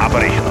systems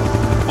operational.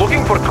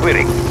 Looking for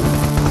clearing.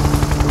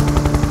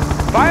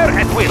 Fire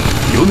at will.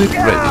 Unit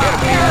ready.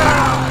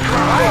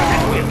 Fire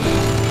at will.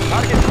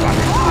 Target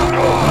spotted.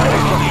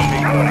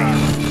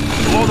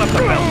 Load up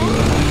the belt.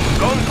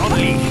 Guns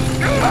unleashed.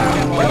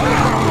 Let's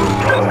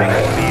take over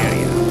the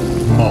area.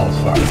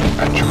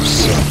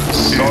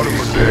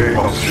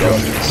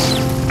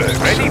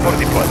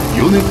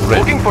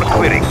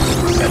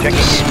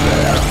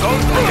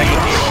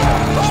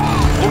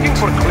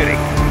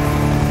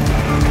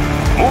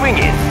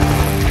 Moving in.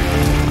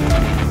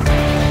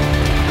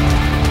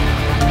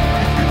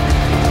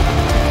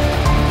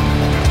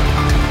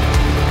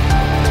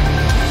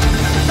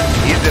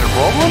 Is there a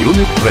problem?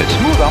 Unit ready.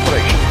 Smooth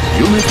operation.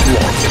 Unit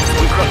lost.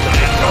 We crossed the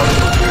bridge.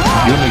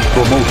 Unit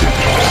promoted.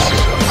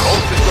 All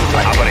systems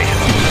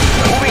operational.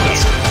 Moving in.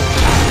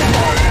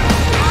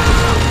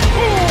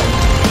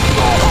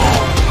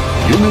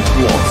 Unit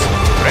lost.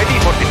 Ready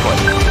for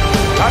deployment.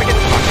 Target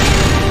spotted.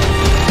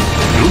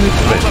 Unit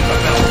ready.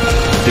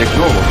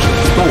 Technology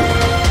stolen.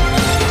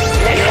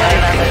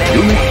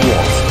 Unit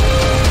lost.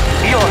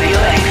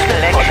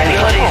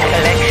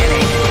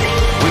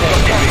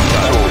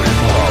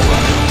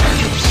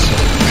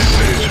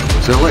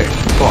 Select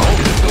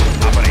target.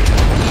 Operation.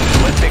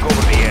 Let's take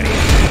over the area.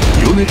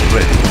 Unit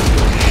ready.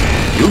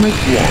 Unit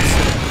lost.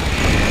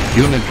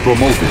 Unit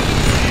promoted.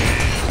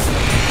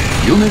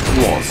 Unit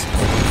lost.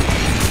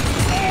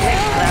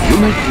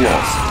 Unit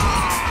lost.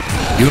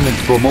 Unit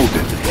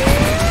promoted.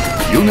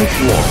 Unit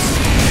lost.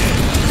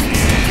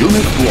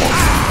 Unit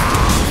lost.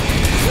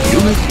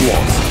 Unit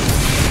lost.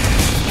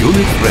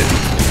 Unit ready.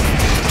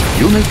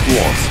 Unit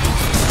lost.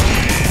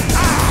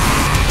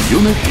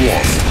 Unit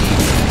lost.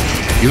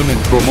 Unit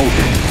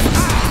promoted.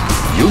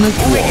 Unit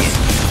lost.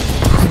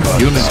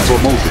 Unit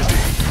promoted.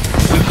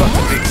 We've got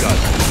the big gun.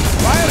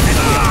 Fire and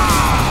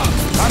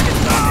target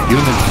started.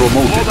 Unit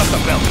promoted. Load up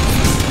the belt.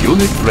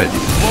 Unit ready.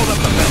 Load up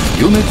the belt.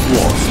 Unit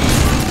lost.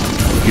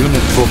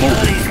 Unit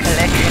promoted.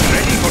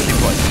 Ready for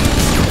deployment.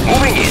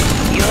 Moving in.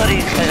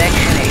 Yuri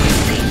Collection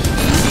Agency.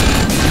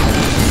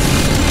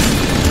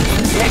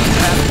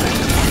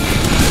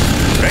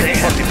 Ready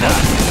for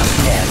deployment.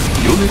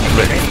 Unit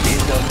ready.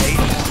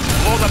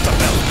 Load up the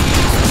belt.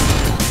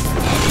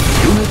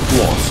 Unit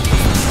lost.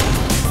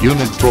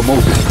 Unit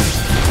promoted.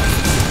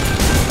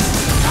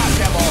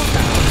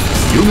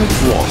 Unit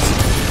lost.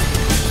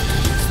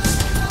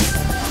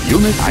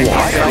 Unit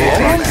lost.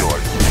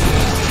 Yours.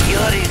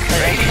 Yuri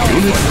Collection.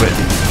 Unit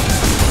ready.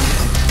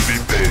 Be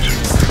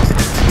patient.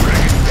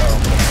 Bring it down.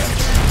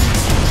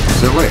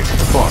 Select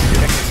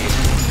target.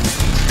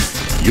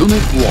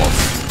 Unit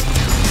lost.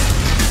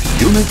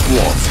 Unit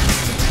lost.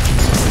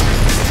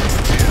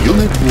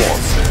 Unit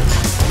lost.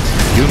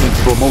 Unit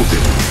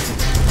promoted.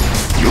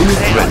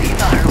 Unit ready.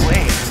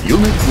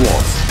 Unit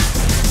lost.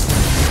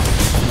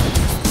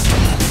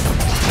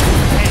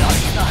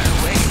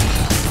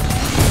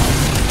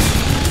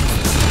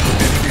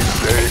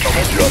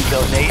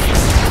 Donation.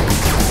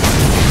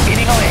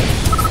 Getting away.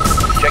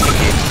 Checking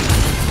in.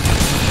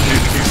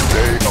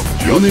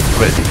 Unit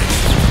ready.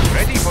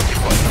 Ready for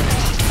deployment.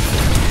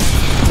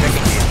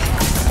 Checking in.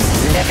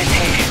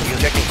 Levitation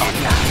unit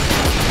online.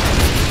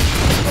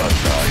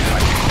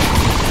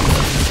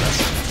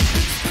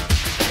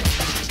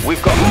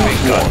 We've got the big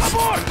gun. lost.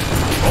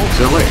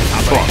 Select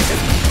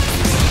target.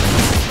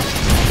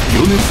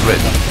 Unit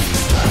ready.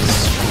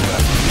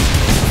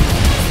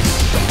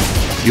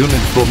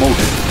 Unit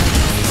promoted.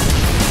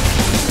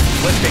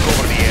 Let's take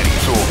over the area.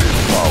 Soviet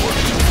power.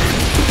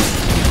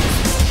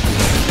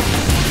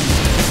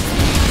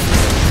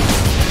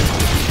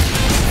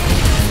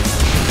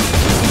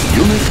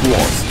 Unit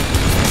lost.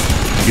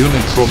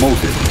 Unit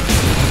promoted.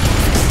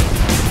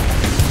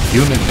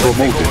 Unit Take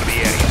promoted. over the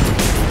area.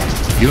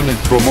 Unit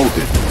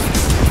promoted.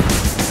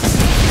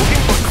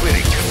 Looking for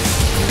clearing.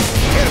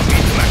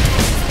 Airspeed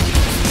maximum.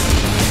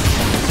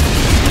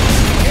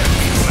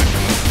 Airspeed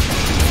maximum.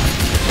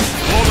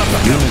 Load up the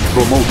belt. Unit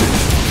promoted.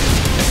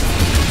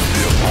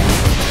 The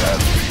opponent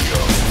has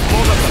begun.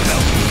 Load up the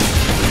belt.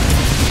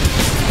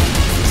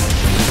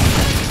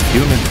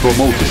 Unit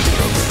promoted.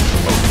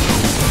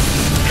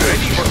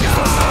 Ready for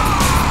deployment.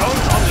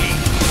 Guns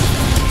unleashed.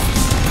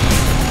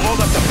 Load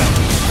up the belt.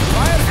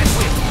 Fire and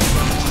whip.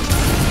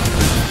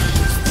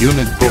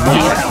 Unit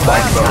promoted.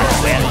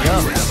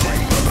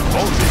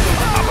 All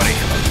systems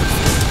operational.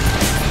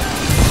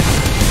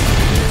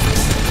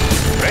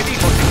 Ready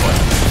for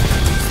deployment.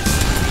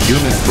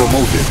 Unit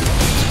promoted.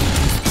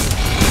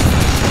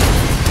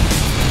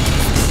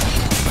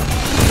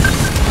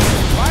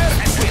 Fire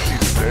and whip.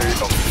 Day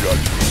of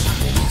judgment.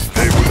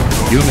 They will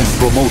know Unit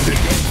promoted.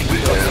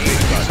 We've got the big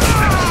gun.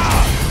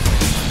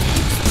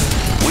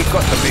 We've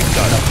got the big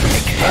gun.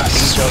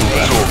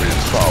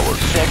 Soviet power.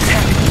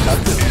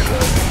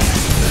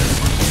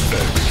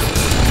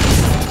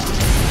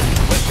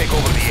 Let's take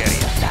over the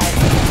area.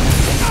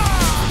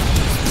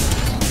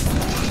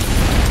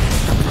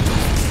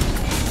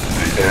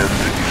 The end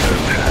is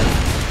at hand.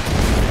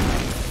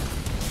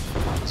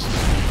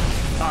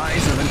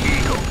 Eyes of an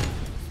eagle.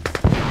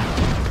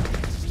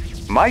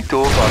 My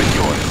tools are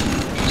yours.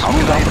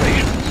 Smooth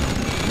operations.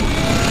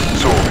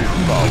 Soviet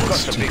We've power. got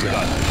the big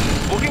gun.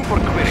 Looking for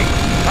query.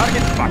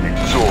 Target spotted.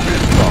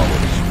 Soviet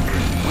powers.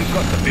 We've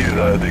got the big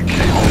gun.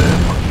 Eradicate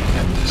them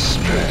and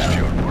dispatch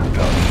your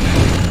brutality.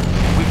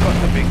 We've got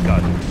the big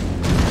gun.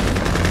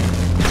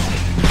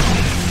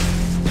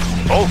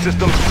 All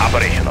systems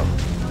operational.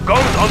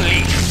 Guns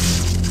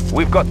unleashed.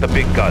 We've got the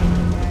big gun.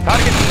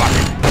 Target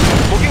spotted.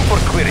 Looking for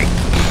query.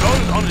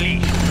 Guns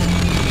unleashed.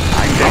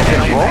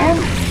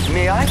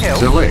 May I help?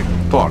 Select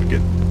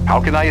target. How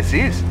can I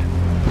assist?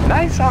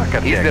 Nice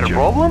architecture. Is there a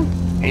problem?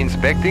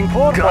 Inspecting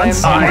floor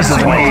plans. Eyes of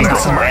an eagle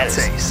for my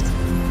taste.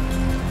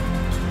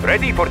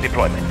 Ready for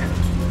deployment.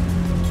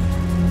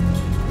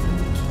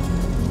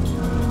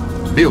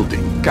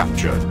 Building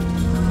captured.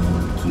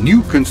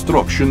 New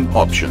construction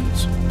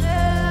options.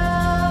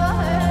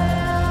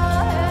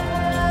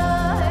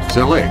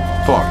 Select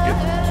target.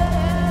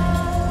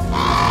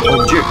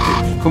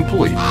 Objective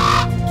complete.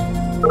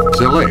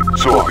 Select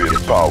Soviet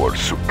target. power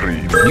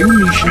supreme.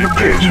 New mission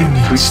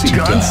objective received.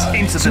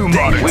 Into the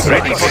day. We're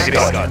ready for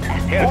deployment.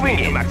 Moving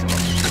in,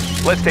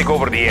 maximum. Let's take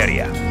over the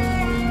area.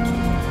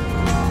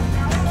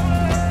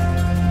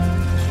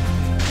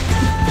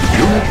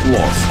 Unit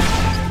lost.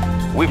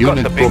 We've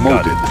Unit got the big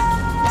promoted.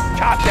 gun.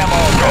 Chop them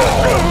all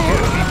down.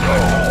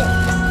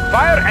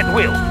 Fire at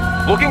will.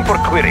 Looking for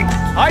clearing.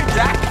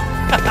 Hijack.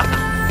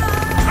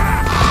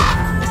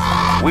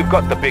 We've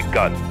got the big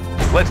gun.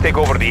 Let's take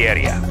over the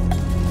area.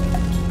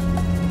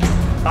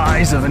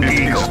 Eyes of an It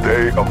eagle. is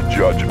day of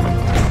judgment.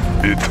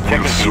 It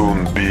will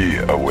soon be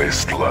a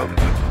wasteland.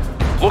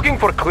 Looking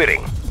for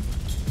clearing.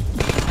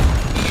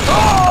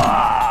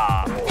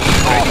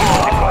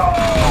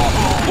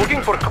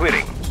 Looking for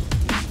clearing.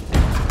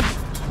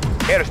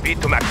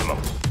 Airspeed to maximum.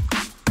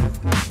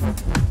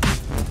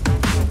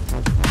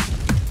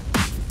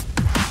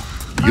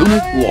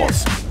 Unit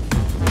lost.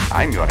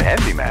 I'm your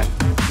handyman.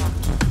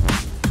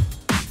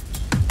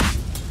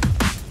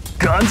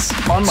 Guns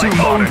on my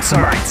own to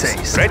my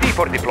taste. Ready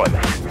for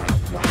deployment.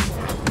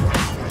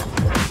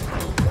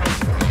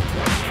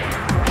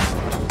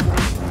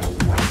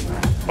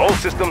 All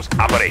systems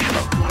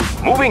operational.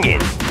 Moving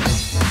in.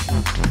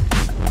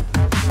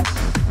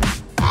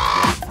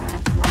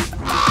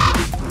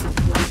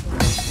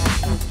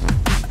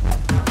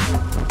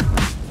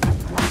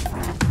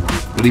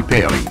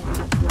 Repairing.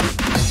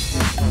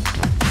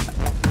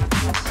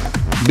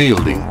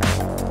 Building.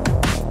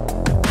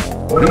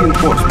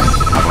 Reinforcements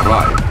have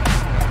arrived.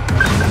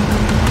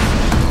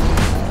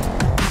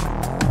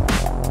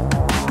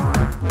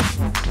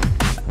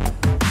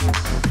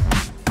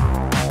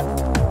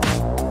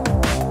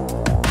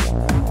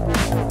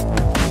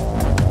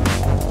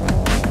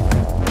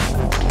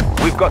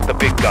 We've got the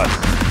big gun.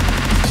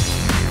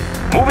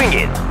 Moving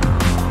in.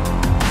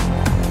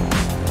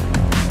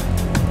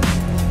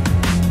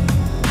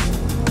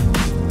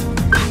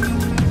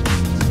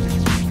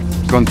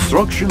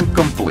 Construction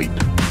complete.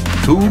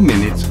 2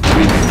 minutes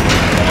remaining.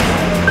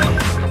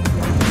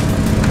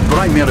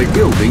 Primary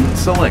building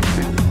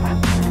selected.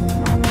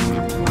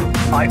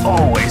 I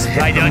always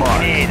hit the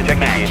mark.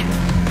 Checking in.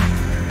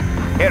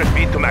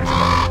 Airspeed to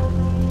maximum.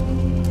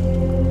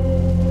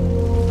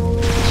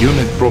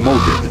 Unit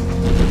promoted.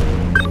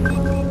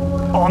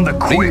 On the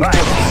quick. I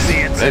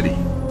see it. Ready.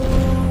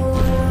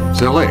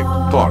 Select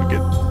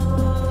target.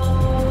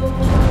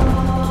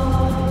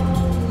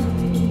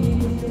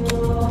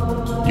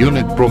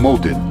 Unit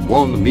promoted.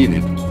 1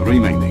 minute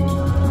remaining.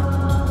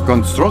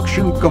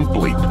 Construction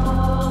complete.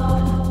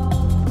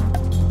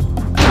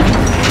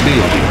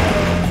 Building.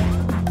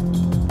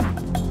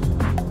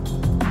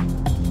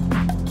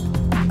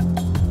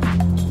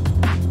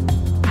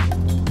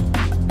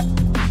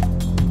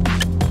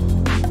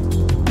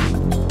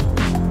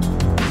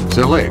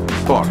 Select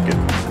target.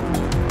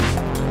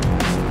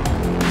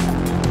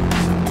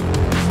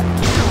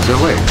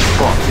 Select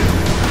target.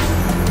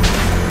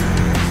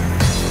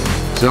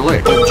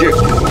 Select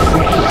objective.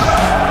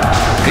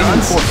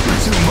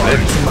 Reinforcements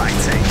ready. To my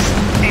taste.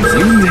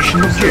 New mission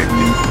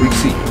objective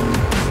received.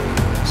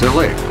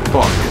 Select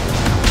target.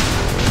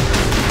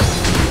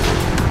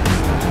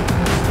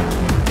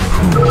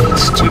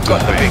 We've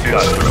got the big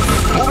gun.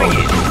 Moving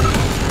in.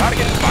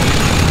 Target spotted.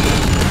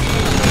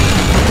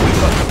 We've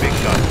got the big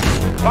gun.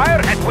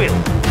 Fire at will.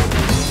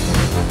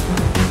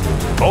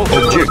 All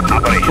systems Objective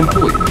operational.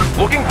 complete.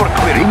 Looking for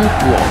clearing. Unit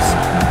lost.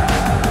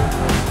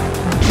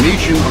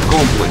 Mission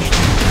accomplished.